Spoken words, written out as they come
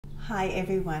Hi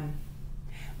everyone.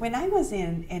 When I was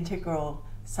in integral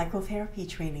psychotherapy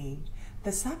training,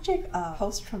 the subject of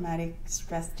post-traumatic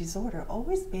stress disorder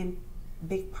always been a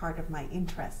big part of my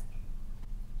interest.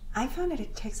 I found that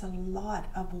it takes a lot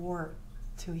of work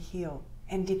to heal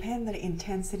and depend on the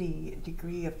intensity,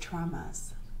 degree of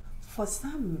traumas. For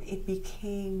some, it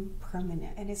became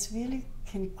permanent and it really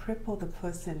can cripple the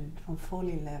person from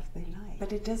fully live their life.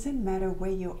 But it doesn't matter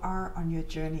where you are on your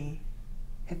journey.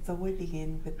 It's always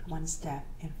begin with one step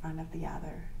in front of the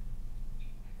other.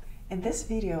 In this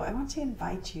video, I want to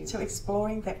invite you to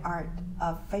exploring the art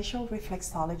of facial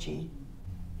reflexology.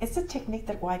 It's a technique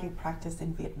that widely practiced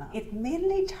in Vietnam. It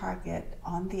mainly targets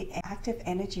on the active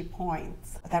energy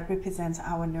points that represents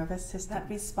our nervous system that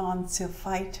responds to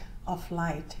fight or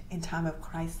flight in time of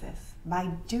crisis. By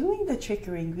doing the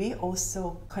triggering, we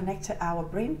also connect to our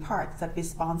brain parts that are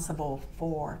responsible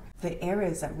for the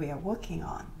areas that we are working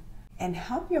on, and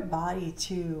help your body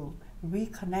to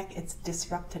reconnect its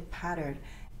disrupted pattern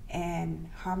and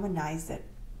harmonize it,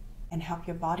 and help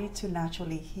your body to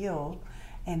naturally heal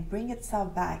and bring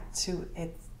itself back to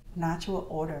its natural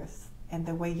orders and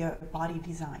the way your body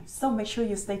designs. So make sure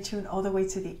you stay tuned all the way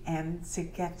to the end to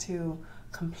get to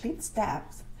complete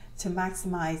steps to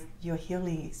maximize your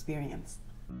healing experience.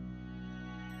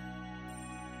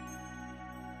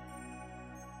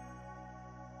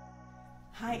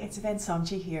 Hi, it's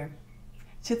Sonji here.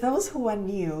 To those who are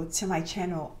new to my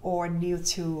channel or new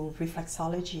to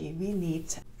reflexology, we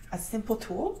need a simple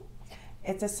tool.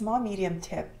 It's a small medium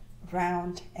tip,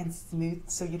 round and smooth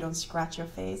so you don't scratch your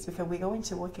face, because we're going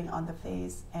to working on the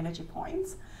face energy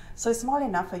points. So it's small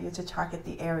enough for you to target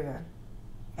the area,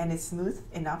 and it's smooth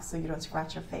enough so you don't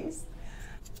scratch your face.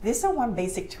 This is one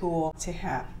basic tool to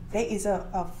have. There is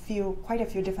quite a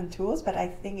few different tools, but I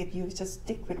think if you just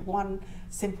stick with one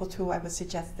simple tool, I would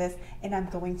suggest this, and I'm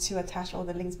going to attach all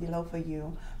the links below for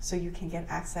you so you can get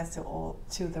access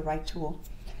to the right tool.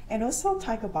 And also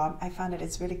Tiger Balm, I found that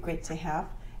it's really great to have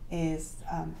is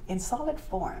in solid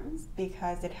forms,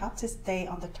 because it helps to stay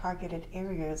on the targeted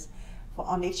areas.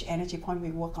 On each energy point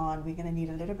we work on, we're going to need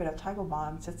a little bit of Tiger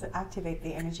Balm just to activate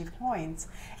the energy points,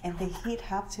 and the heat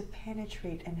helps to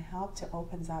penetrate and help to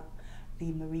open up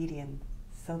the meridian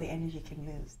so the energy can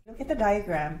move. Look at the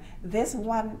diagram. This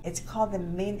one, it's called the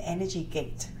main energy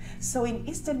gate. So in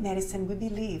Eastern medicine, we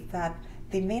believe that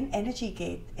the main energy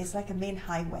gate is like a main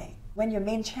highway. When your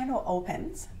main channel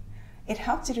opens, it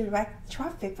helps to direct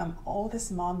traffic from all the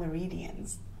small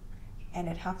meridians, and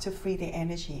it helps to free the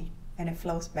energy, and it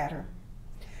flows better.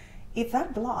 If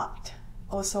that blocked,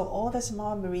 also all the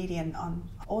small meridian on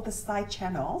all the side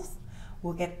channels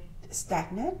will get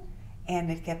stagnant and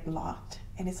it get blocked.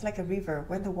 And it's like a river.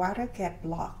 When the water get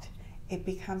blocked, it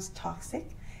becomes toxic,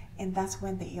 and that's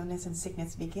when the illness and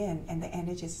sickness begin and the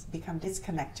energies become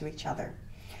disconnect to each other.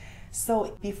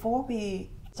 So before we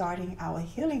starting our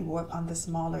healing work on the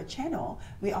smaller channel,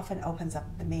 we often opens up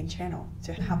the main channel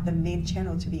to help the main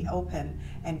channel to be open,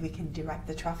 and we can direct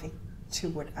the traffic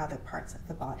toward other parts of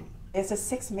the body. There's a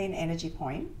 6 main energy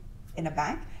point in the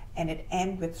back, and it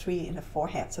ends with 3 in the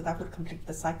forehead, so that would complete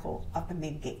the cycle of the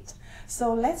main gate.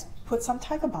 So let's put some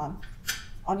Tiger Balm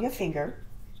on your finger.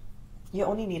 You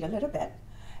only need a little bit,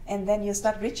 and then you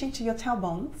start reaching to your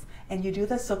tailbones, and you do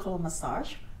the circle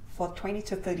massage for 20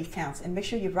 to 30 counts, and make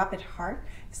sure you rub it hard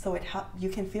so you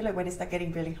can feel it when it starts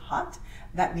getting really hot.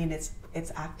 That means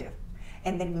it's active.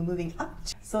 And then we're moving up.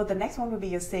 So the next one will be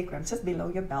your sacrum, just below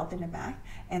your belt in the back.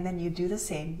 And then you do the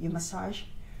same. You massage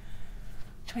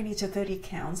 20 to 30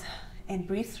 counts and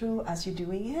breathe through as you're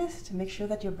doing it to make sure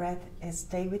that your breath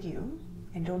stay with you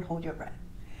and don't hold your breath.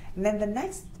 And then the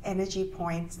next energy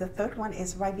point, the third one,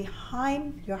 is right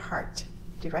behind your heart,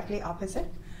 directly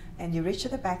opposite. And you reach to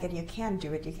the back, and you can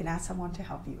do it. You can ask someone to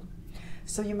help you.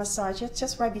 So you massage it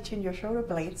just right between your shoulder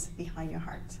blades behind your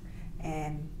heart.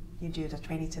 And you do the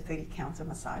 20 to 30 counts of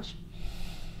massage.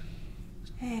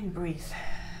 And breathe.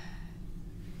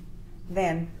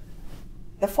 Then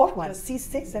the fourth one,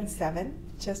 C6 and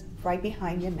 7, just right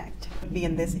behind your neck. Be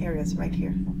in these areas right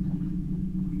here.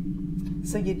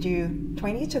 So you do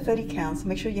 20 to 30 counts.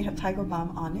 Make sure you have Tiger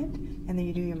Balm on it, and then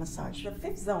you do your massage. The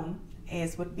fifth zone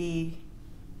would be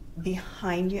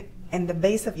behind you and the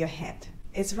base of your head.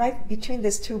 It's right between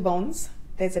these 2 bones.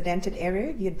 There's a dented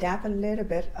area. You dab a little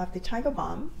bit of the Tiger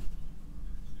Balm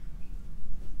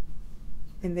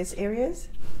in these areas,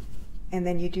 and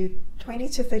then you do 20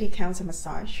 to 30 counts of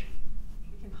massage.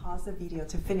 You can pause the video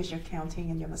to finish your counting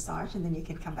and your massage, and then you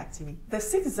can come back to me. The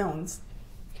 6 zones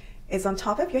is on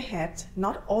top of your head,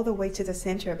 not all the way to the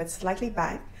center, but slightly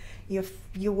back.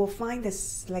 You will find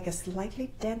this like a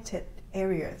slightly dented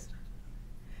areas.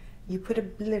 You put a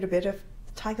little bit of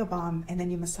tiger balm, and then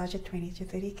you massage it 20 to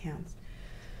 30 counts.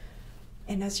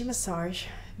 And as you massage,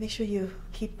 make sure you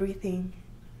keep breathing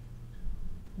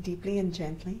deeply and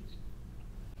gently.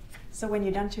 So when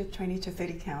you're done to 20 to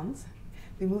 30 counts,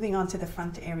 we're moving on to the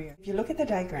front area. If you look at the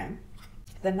diagram,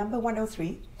 the number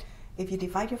 103, if you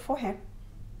divide your forehead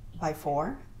by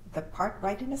 4, the part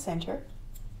right in the center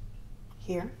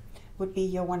here would be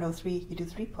your 103. You do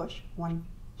 3 push, 1,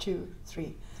 2,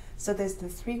 3. So there's the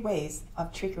 3 ways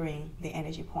of triggering the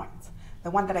energy points.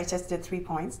 The one that I just did 3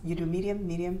 points, you do medium,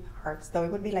 medium, heart. So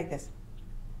it would be like this: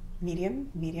 medium,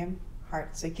 medium,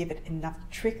 heart. So give it enough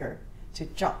trigger to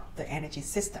jump the energy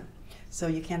system. So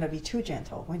you cannot be too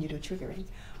gentle when you do triggering.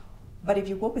 But if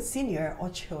you work with senior or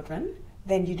children,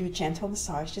 then you do gentle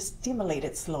massage, just stimulate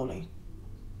it slowly.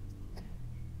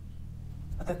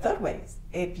 The third way is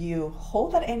if you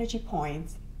hold that energy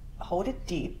point, hold it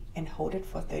deep and hold it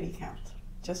for 30 counts.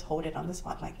 Just hold it on the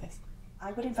spot like this.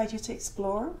 I would invite you to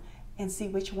explore and see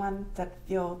which one that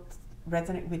feels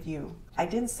resonate with you. I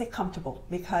didn't say comfortable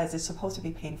because it's supposed to be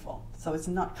painful, so it's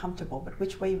not comfortable, but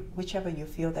whichever you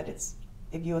feel that it's,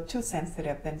 if you're too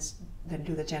sensitive, then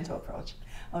do the gentle approach.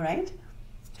 All right?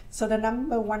 So the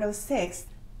number 106,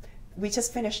 we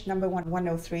just finished number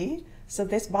 103. So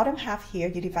this bottom half here,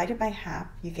 you divide it by half,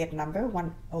 you get number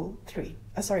 103.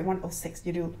 106.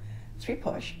 You do 3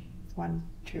 push, 1,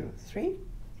 2, 3.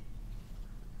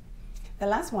 The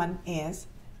last one is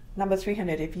number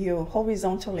 300. If you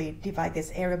horizontally divide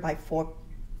this area by 4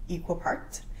 equal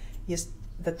parts,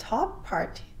 the top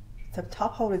part, the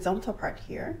top horizontal part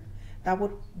here, that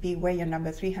would be where your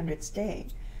number 300 stay.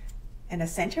 In the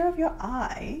center of your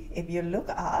eye, if you look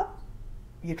up,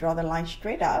 you draw the line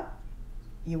straight up,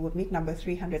 you would meet number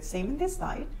 300. Same in this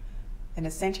side. In the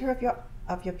center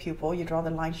of your pupil, you draw the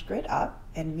line straight up,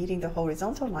 and meeting the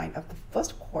horizontal line of the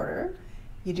first quarter,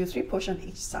 you do 3 push on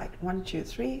each side, 1, 2,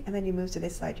 3, and then you move to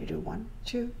this side, you do 1,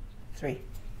 2, 3.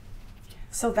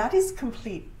 So that is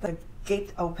complete, the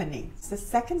gate opening. The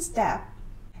second step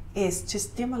is to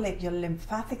stimulate your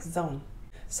lymphatic zone.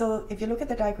 So if you look at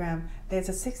the diagram, there's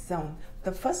a 6th zone.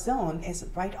 The first zone is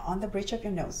right on the bridge of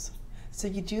your nose. So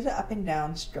you do the up and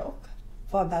down stroke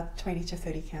for about 20 to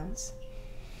 30 counts.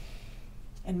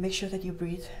 And make sure that you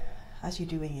breathe as you're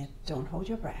doing it. Don't hold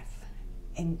your breath.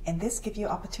 And this gives you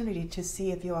opportunity to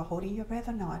see if you are holding your breath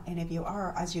or not. And if you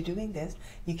are, as you're doing this,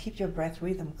 you keep your breath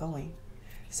rhythm going.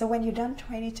 So when you're done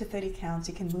 20 to 30 counts,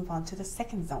 you can move on to the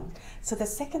second zone. So the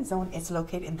second zone is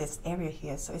located in this area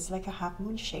here. So it's like a half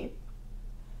moon shape.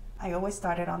 I always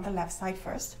started on the left side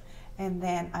first, and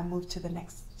then I move to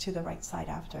the right side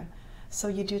after. So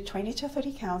you do 20 to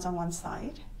 30 counts on one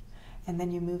side, and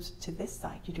then you move to this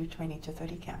side. You do 20 to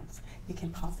 30 counts. You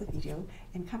can pause the video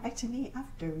and come back to me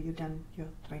after you've done your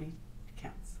 20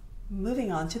 counts.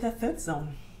 Moving on to the third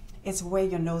zone. It's where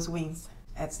your nose wings.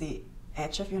 At the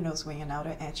edge of your nose wing and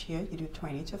outer edge here, you do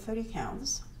 20 to 30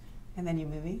 counts, and then you're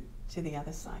moving to the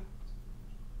other side.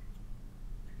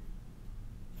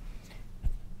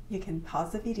 You can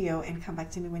pause the video and come back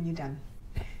to me when you're done.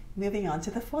 Moving on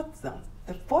to the fourth zone.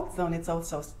 The fourth zone is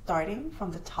also starting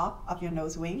from the top of your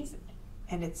nose wings,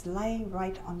 and it's lying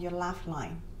right on your laugh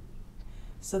line.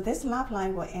 So this laugh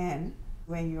line will end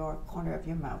where your corner of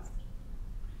your mouth.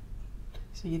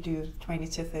 So you do 20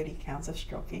 to 30 counts of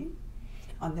stroking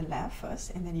on the left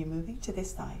first, and then you're moving to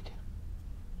this side,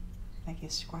 like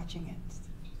you're scratching it.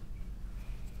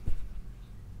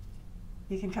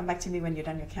 You can come back to me when you're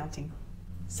done your counting.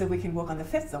 So we can work on the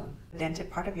fifth zone. The dented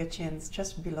part of your chin is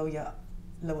just below your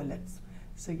lower lips.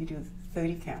 So you do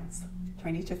 30 counts,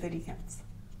 20 to 30 counts.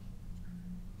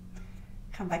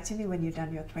 Come back to me when you're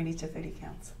done your 20 to 30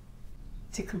 counts.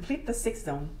 To complete the sixth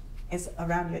zone is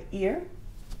around your ear.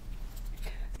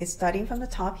 It's starting from the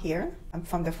top here, and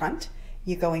from the front,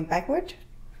 you're going backward,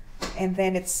 and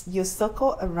then you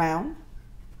circle around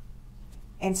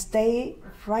and stay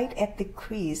right at the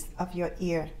crease of your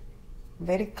ear,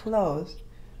 very close.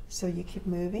 So you keep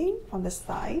moving from the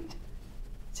side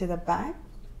to the back.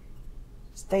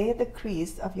 Stay at the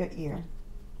crease of your ear.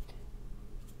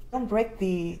 Don't break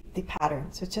the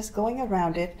pattern. So just going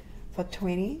around it for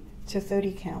 20 to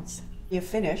 30 counts. You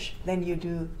finish, then you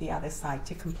do the other side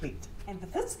to complete. And the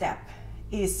third step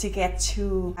is to get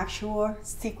to actual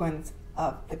sequence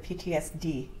of the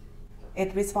PTSD.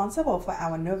 It's responsible for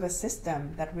our nervous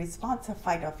system that responds to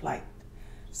fight or flight.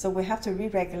 So we have to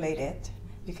re-regulate it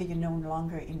because you're no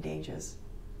longer in danger.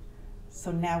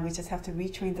 So now we just have to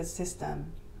retrain the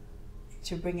system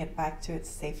to bring it back to its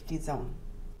safety zone.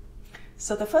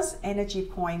 So the first energy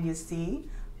point you see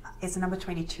is number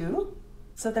 22.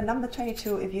 So the number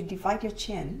 22, if you divide your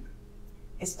chin,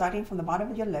 it's starting from the bottom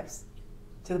of your lips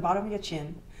to the bottom of your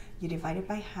chin. You divide it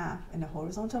by half in a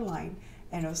horizontal line,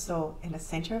 and also in the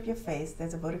center of your face,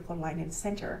 there's a vertical line in the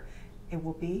center. It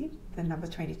will be the number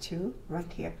 22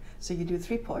 right here. So you do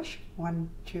 3 push, 1,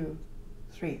 2,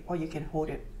 3, or you can hold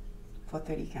it for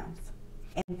 30 counts.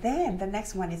 And then the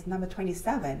next one is number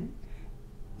 27.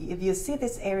 If you see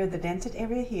this area, the dented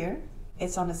area here,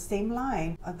 it's on the same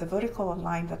line of the vertical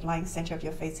line that lying center of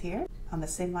your face here. On the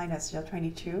same line as your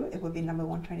 22, it would be number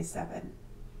 127.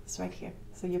 It's right here.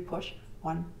 So you push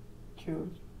 1,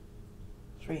 2,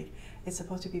 3. It's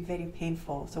supposed to be very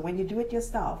painful. So when you do it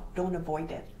yourself, don't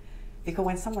avoid it. Because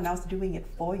when someone else is doing it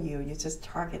for you, you just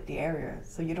target the area.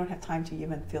 So you don't have time to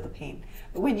even feel the pain.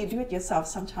 But when you do it yourself,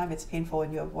 sometimes it's painful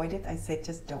and you avoid it. I say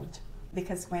just don't.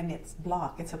 Because when it's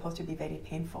blocked, it's supposed to be very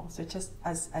painful. So just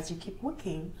as you keep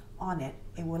working on it,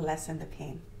 it will lessen the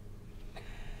pain.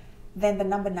 Then the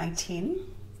number 19,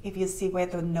 if you see where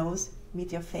the nose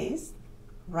meets your face,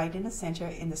 right in the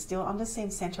center, still on the same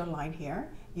center line here,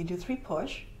 you do 3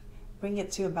 push, bring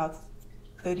it to about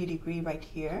 30 degrees right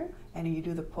here, and you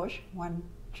do the push, 1,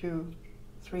 2,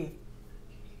 3.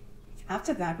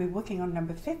 After that, we're working on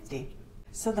number 50.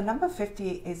 So the number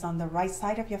 50 is on the right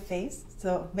side of your face,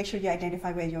 so make sure you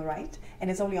identify where you're right, and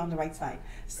it's only on the right side.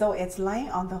 So it's lying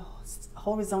on the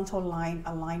horizontal line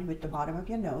aligned with the bottom of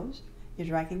your nose. You're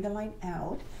dragging the line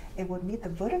out. It would meet the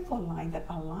vertical line that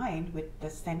aligned with the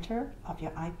center of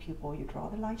your eye pupil. You draw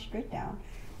the line straight down,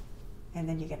 and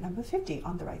then you get number 50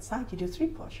 on the right side. You do 3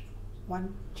 push,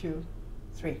 1, 2,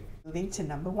 3. Moving to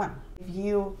number 1. If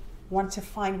you want to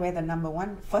find where the number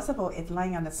 1, first of all, it's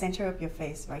lying on the center of your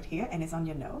face right here, and it's on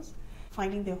your nose.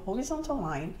 Finding the horizontal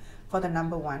line for the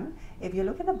number 1. If you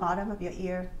look at the bottom of your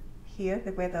ear here,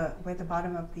 where the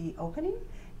bottom of the opening,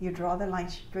 you draw the line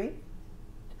straight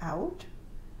out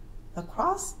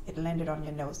across. It landed on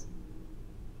your nose,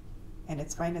 and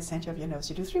it's right in the center of your nose.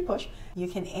 You do 3 push. You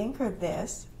can anchor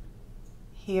this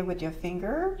here with your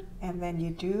finger, and then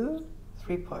you do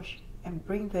 3 push and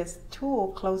bring this tool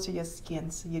close to your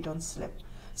skin so you don't slip.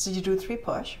 So you do 3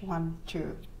 push, 1,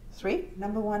 2, 3.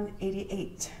 Number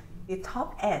 188. The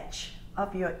top edge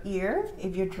of your ear,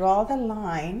 if you draw the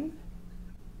line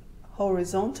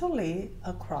horizontally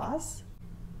across,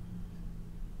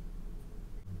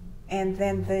 and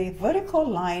then the vertical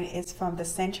line is from the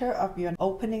center of your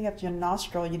opening of your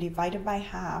nostril. You divide it by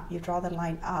half, you draw the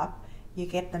line up, you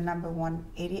get the number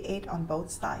 188 on both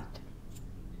sides.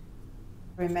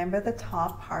 Remember the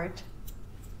top part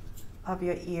of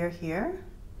your ear here.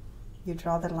 You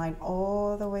draw the line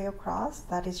all the way across.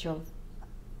 That is your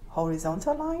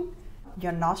horizontal line.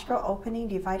 Your nostril opening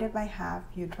divided by half,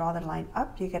 you draw the line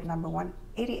up, you get number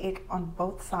 188 on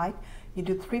both sides. You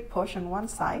do 3 push on one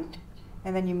side,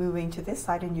 and then you move into this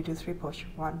side and you do 3 push,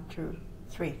 1, 2,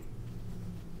 3.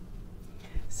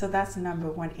 So that's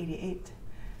number 188.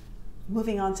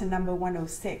 Moving on to number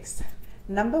 106.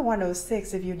 Number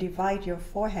 106, if you divide your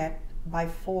forehead by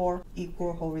 4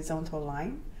 equal horizontal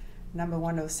lines, number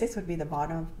 106 would be the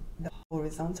bottom of the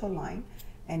horizontal line,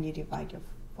 and you divide your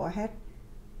forehead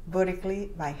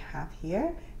vertically by half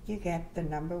here, you get the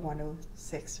number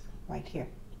 106 right here.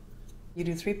 You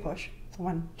do 3 push,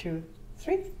 1, 2,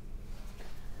 3.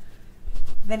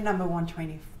 Then number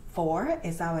 124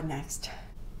 is our next.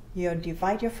 You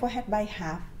divide your forehead by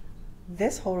half.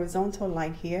 This horizontal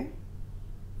line here,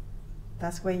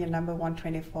 that's where your number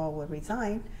 124 will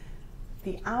reside.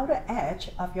 The outer edge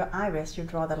of your iris, you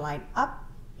draw the line up,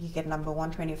 you get number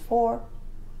 124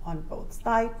 on both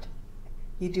sides.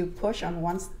 You do push on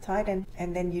one side,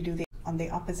 and then you do on the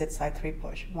opposite side 3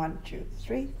 push. 1, 2,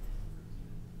 3.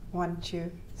 1,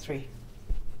 2, 3.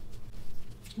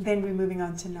 Then we're moving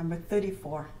on to number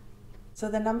 34. So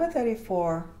the number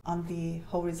 34 on the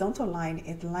horizontal line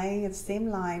is lying in the same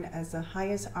line as the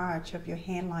highest arch of your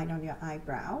hand line on your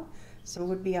eyebrow. So it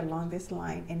would be along this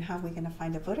line. And how we're going to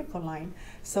find the vertical line.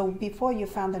 So before you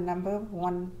found the number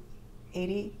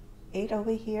 188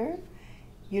 over here,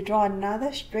 you draw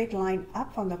another straight line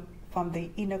up from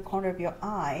the inner corner of your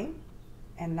eye.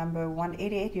 And number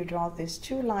 188, you draw these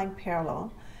 2 lines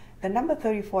parallel. The number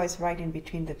 34 is right in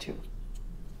between the 2.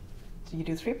 So you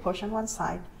do 3 push on one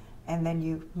side, and then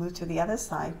you move to the other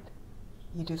side.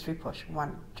 You do 3 push,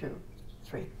 1, 2,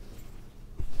 3.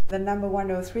 The number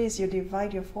 103 is you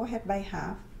divide your forehead by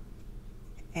half,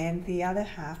 and the other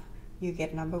half, you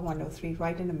get number 103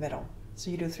 right in the middle.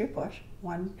 So you do 3 push,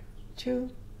 1, 2,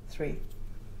 3.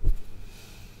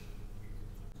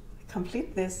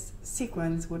 Complete this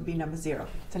sequence would be number 0.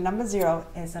 So number 0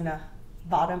 is on the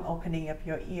bottom opening of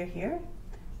your ear here,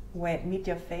 where it meets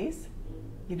your face.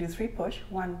 You do 3 push,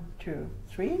 1, 2,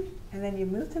 3, and then you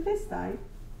move to this side.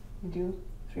 You do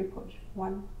 3 push,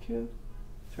 1, 2,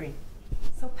 3.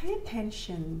 So pay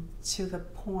attention to the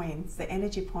points, the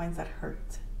energy points that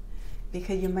hurt,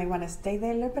 because you may want to stay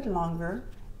there a little bit longer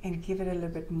and give it a little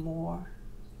bit more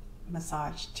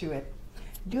massage to it.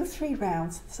 Do 3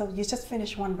 rounds, so you just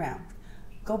finished 1 round.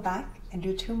 Go back and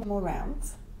do 2 more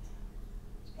rounds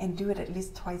and do it at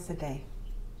least twice a day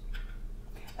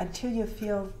until you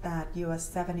feel that you are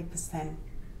 70%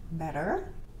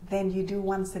 better. Then you do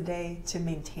once a day to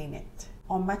maintain it,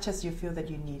 or much as you feel that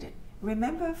you need it.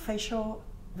 Remember, facial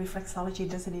reflexology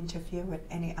doesn't interfere with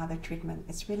any other treatment.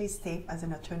 It's really safe as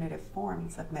an alternative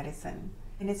forms of medicine.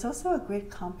 And it's also a great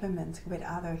complement with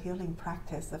other healing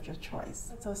practice of your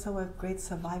choice. It's also a great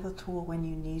survival tool when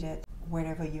you need it,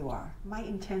 wherever you are. My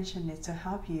intention is to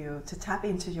help you to tap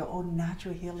into your own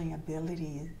natural healing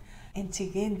abilities and to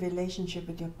gain relationship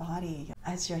with your body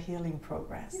as your healing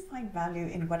progress. If you find value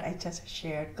in what I just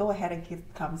shared, go ahead and give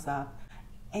thumbs up.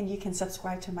 And you can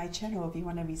subscribe to my channel if you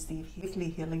want to receive weekly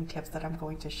healing tips that I'm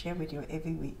going to share with you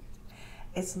every week.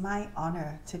 It's my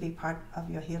honor to be part of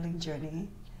your healing journey.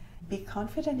 Be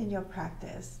confident in your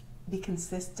practice, be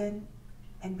consistent,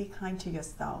 and be kind to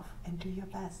yourself, and do your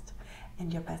best.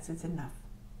 And your best is enough.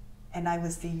 And I will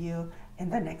see you in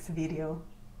the next video.